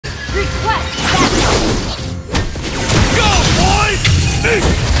Request backup! Go, boys!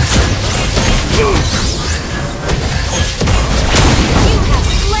 You have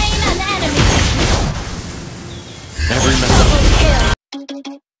slain an enemy! Every Double kill!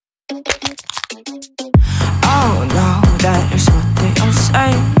 Oh no, that is what they all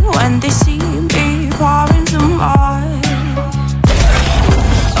say when they see me pouring some mud.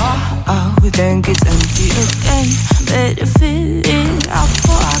 Oh, then gets empty again. Better fill it out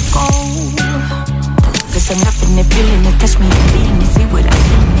before I go. Cause I'm nothing if feeling it, touch me and leave me. See what I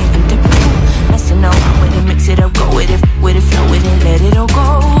see me and dip it. Messing around with it, mix it up, go with it, flow with it, let it all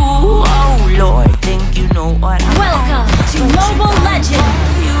go. Oh Lord, think you know what I'm Welcome to Mobile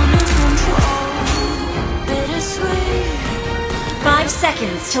Legends! You lose control. Bittersweet. 5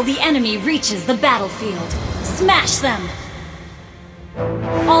 seconds till the enemy reaches the battlefield. Smash them!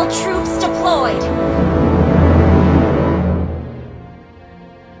 All troops deployed!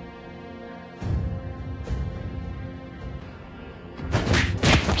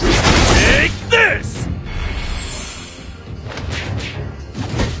 Take this!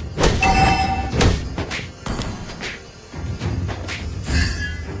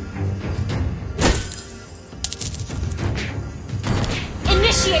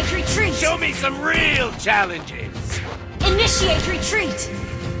 Initiate retreat! Show me some real challenges! Initiate retreat!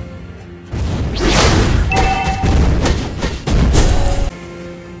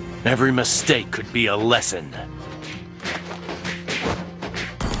 Every mistake could be a lesson.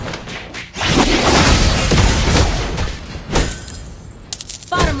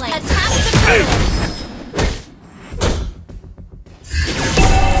 Bottom lane, attack the turtle!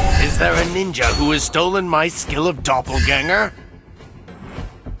 Is there a ninja who has stolen my skill of doppelganger?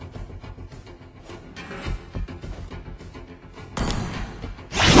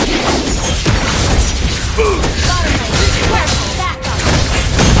 Bottom lane, careful, back up!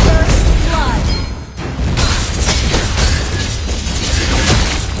 First blood!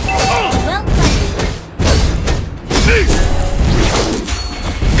 Well played!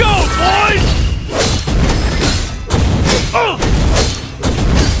 Go, boys! Oh!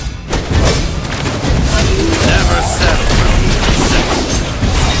 Never settle for being second.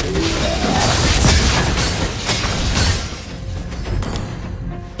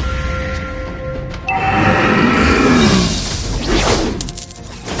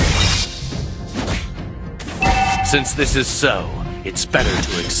 Since this is so, it's better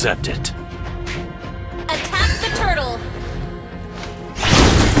to accept it. Attack the turtle!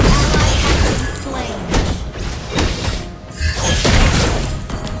 Ally has been slain.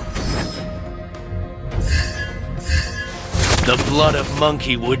 The blood of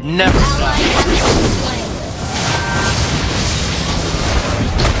monkey would never Ally stop. has been slain.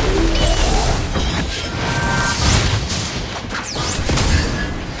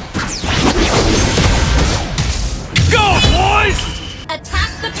 Go, boys!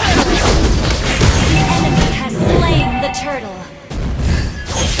 Attack the turtle! The enemy has slain the turtle.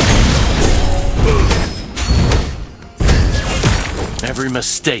 Every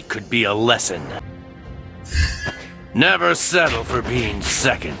mistake could be a lesson. Never settle for being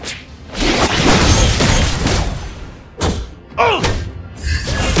second. Oh!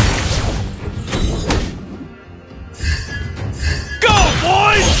 Go,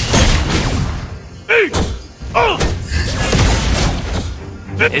 boys! Oh!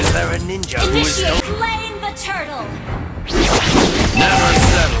 Is there a ninja who is Initiate slain the turtle! Never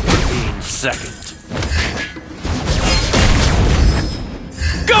settle for being second.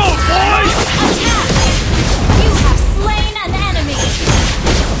 Go, boys! Attack! You have slain an enemy!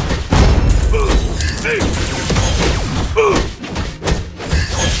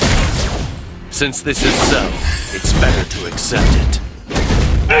 Since this is so, it's better to accept it.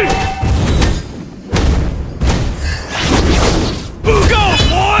 Go,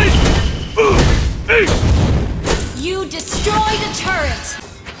 boys! You destroyed a turret!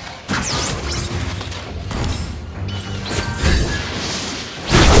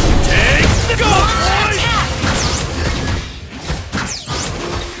 Take the go, boys! Attack!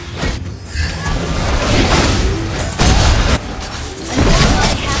 An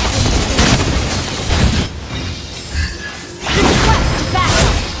ally has been slain. Request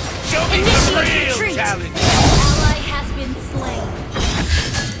backup! Show me some Initiate real retreat! challenge. Ally has been slain.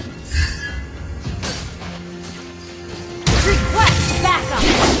 Request backup!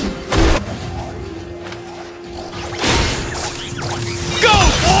 Go,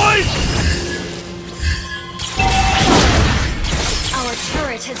 boys! Our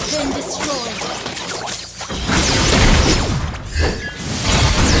turret has been destroyed.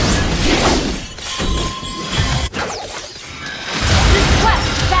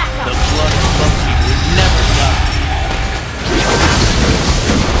 Request backup!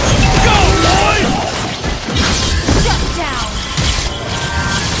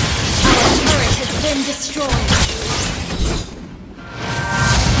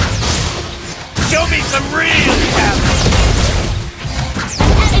 Show me some real talent!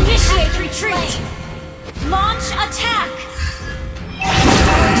 Initiate retreat! Launch attack!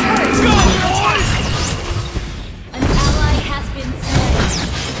 Go, boys! An ally has been slain.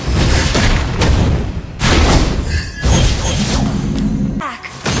 Back.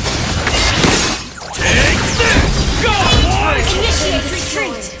 Take this! Go, boys! Initiate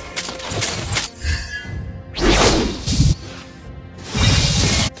retreat!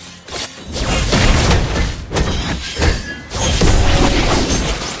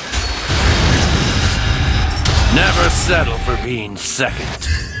 Never settle for being second.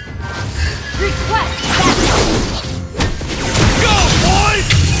 Request backup! Go, boys!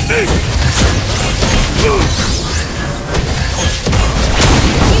 You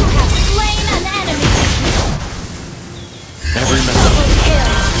have slain an enemy! Every Double missile.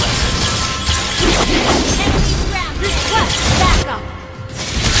 kill! Enemy ground! Request backup!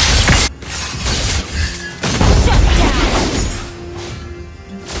 Shut down!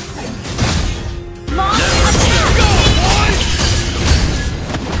 Launch attack! Go, boys!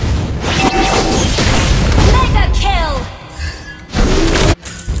 Mega kill!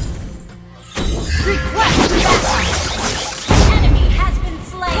 Request backup! Enemy has been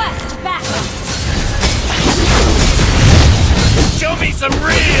slain! Request backup! Show me some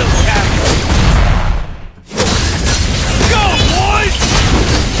real talent! Go, boys!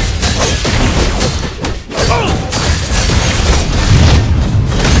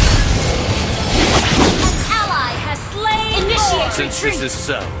 An ally has slain! Initiate Since retreat! this is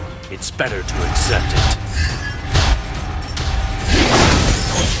so, it's better to accept it.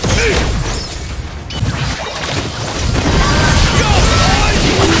 Go, boys!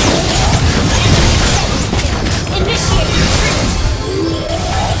 Initiate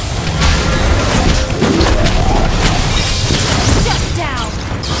retreat! Shut down!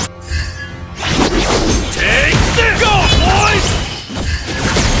 Take this! Go, boys!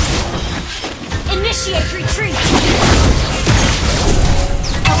 Initiate retreat!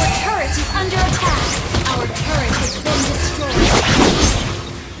 Our turret is under attack! Our turret has been destroyed!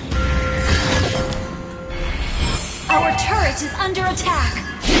 Our turret is under attack!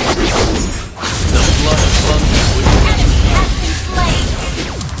 The blood of monkey would Enemy has been slain!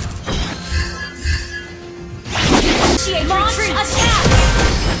 Initiate retreat! Attack!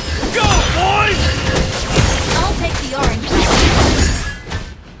 go, boys! I'll take the orange.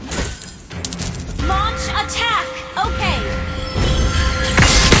 Launch attack! Okay.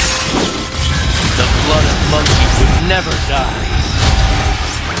 The blood of monkey would never die.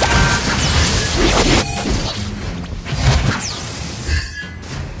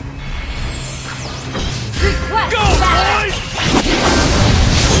 Request Go, backup! boys!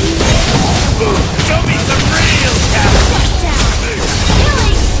 Show me some real talent! Shut down!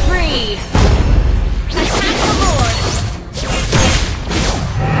 Killing spree! Attack the Lord!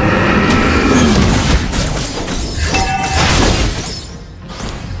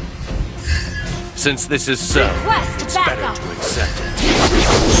 Since this is so, Request it's better backup. to accept it.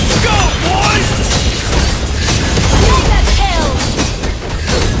 Go, boys! Mega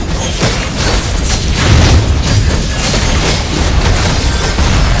kill!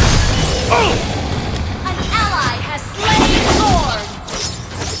 Oh! An ally has slain Lord!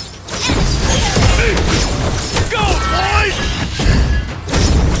 Go, boys!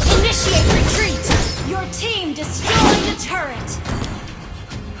 Initiate retreat! Your team destroyed a turret!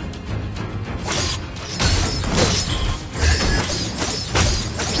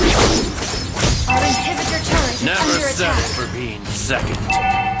 Our inhibitor turret is Never under settle attack. for being second.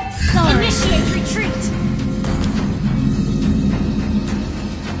 Initiate retreat!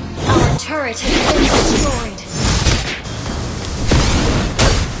 Our turret has been destroyed.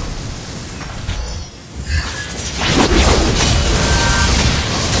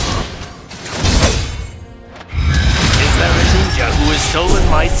 Is there a ninja who has stolen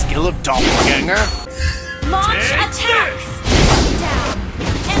my skill of doppelganger? Launch Take attack! this! Down.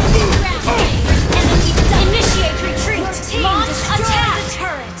 Enemy ground. Enemy done. Initiate retreat. Launch attack! The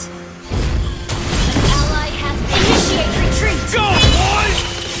turret. An ally has initiate retreat. Go, boys!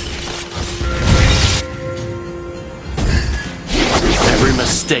 Every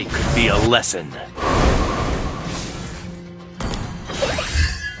mistake could be a lesson.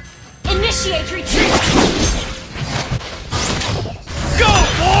 Initiate retreat. Go,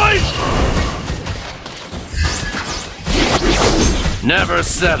 boys! Never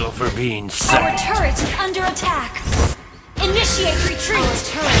settle for being Our second. turret is under attack. Initiate retreat. Our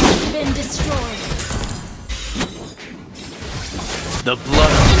turret has been destroyed. The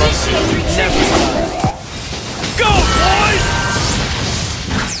blood of monkey Initiate would never retreat. die. Go, boys!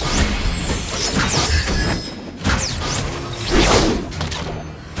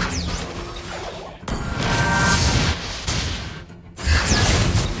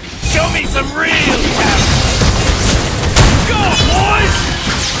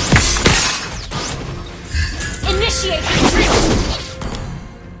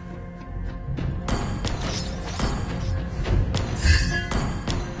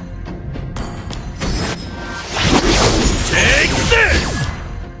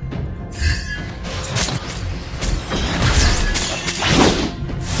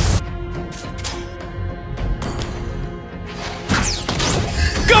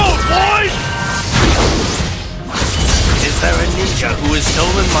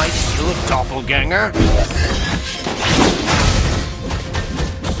 my skill of doppelganger?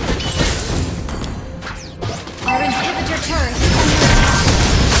 Our inhibitor turret is under attack.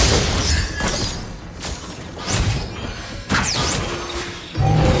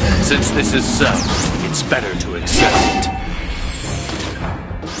 Since this is so, it's better to accept it.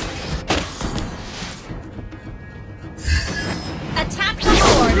 Attack the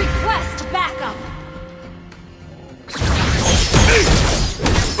Lord! Request backup!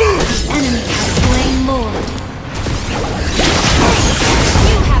 The enemy has slain Lord.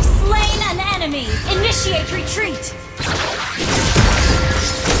 You have slain an enemy! Initiate retreat!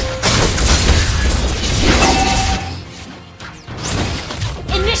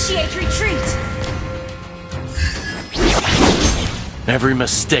 Initiate retreat! Every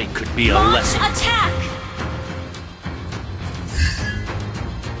mistake could be a Launch lesson. attack!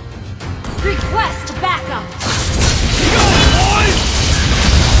 Request backup! Go, boys!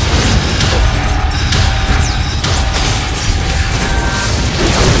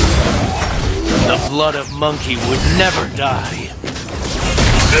 The blood of monkey would never die.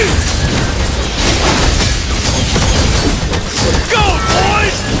 Go,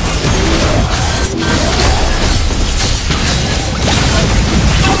 boys!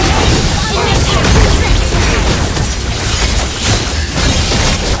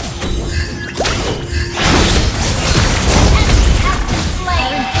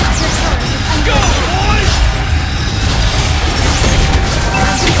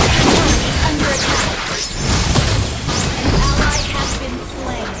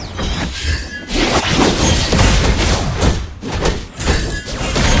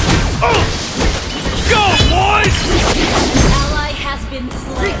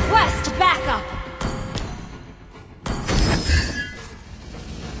 Request backup!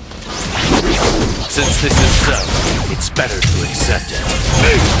 Since this is so, it's better to accept it.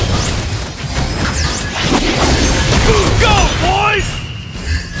 Go, boys!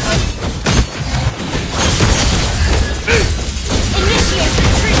 Initiate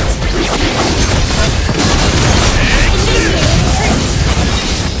retreat!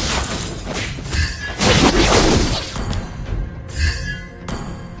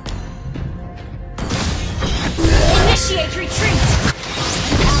 Initiate retreat! Initiate retreat!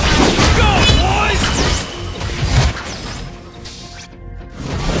 Go, boys!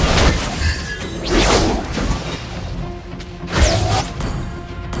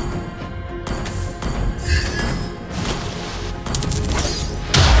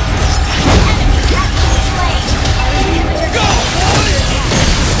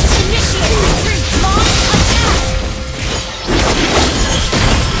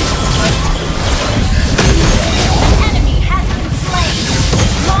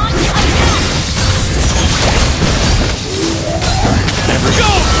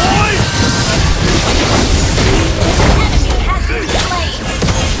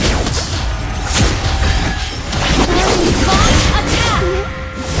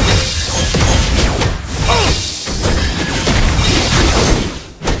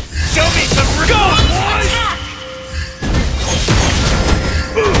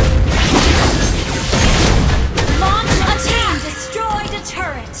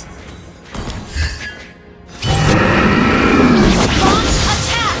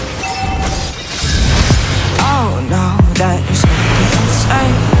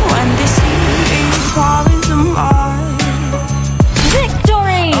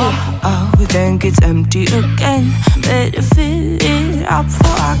 Think it's empty again. Better fill it up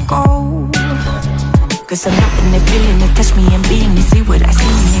before I go. Cause I'm not in the feeling it, touch me and being me. See what I see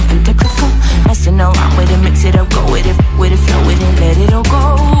in it, typical. Messing around with it, mix it up, go with it, flow with it, let it all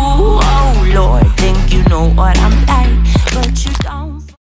go. Oh Lord, think you know what I'm like, but you